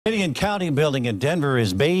City and County building in Denver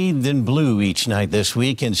is bathed in blue each night this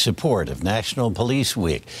week in support of National Police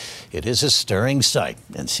Week. It is a stirring sight.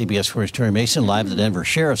 And CBS 4's Tori Mason live at the Denver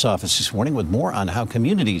Sheriff's Office this morning with more on how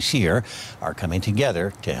communities here are coming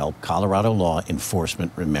together to help Colorado law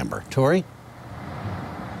enforcement remember. Tori?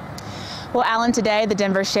 Well, Alan, today the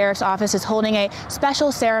Denver Sheriff's Office is holding a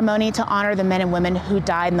special ceremony to honor the men and women who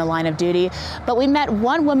died in the line of duty. But we met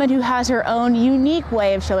one woman who has her own unique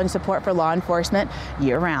way of showing support for law enforcement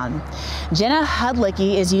year-round. Jenna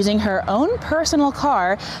Hudlicki is using her own personal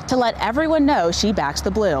car to let everyone know she backs the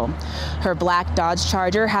blue. Her black Dodge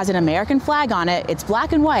Charger has an American flag on it. It's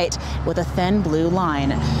black and white with a thin blue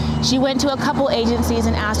line. She went to a couple agencies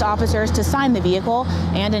and asked officers to sign the vehicle,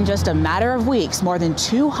 and in just a matter of weeks, more than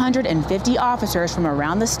 250 officers from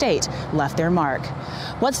around the state left their mark.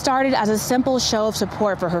 What started as a simple show of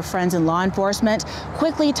support for her friends in law enforcement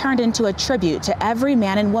quickly turned into a tribute to every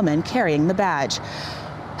man and woman carrying the badge.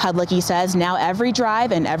 Hudlicki says now every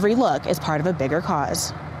drive and every look is part of a bigger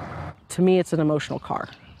cause. To me, it's an emotional car.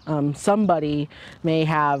 Somebody may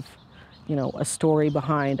have a story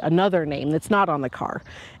behind another name that's not on the car.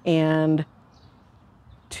 And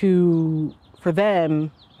for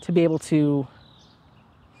them to be able to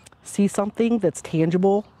see something that's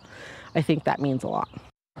tangible, I think that means a lot.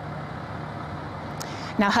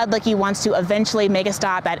 Now, Hudlicki wants to eventually make a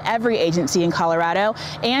stop at every agency in Colorado,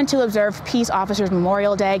 and to observe Peace Officers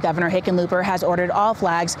Memorial Day, Governor Hickenlooper has ordered all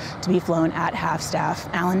flags to be flown at half-staff.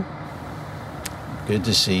 Alan? Good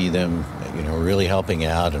to see them, really helping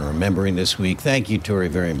out and remembering this week. Thank you, Tori,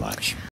 very much.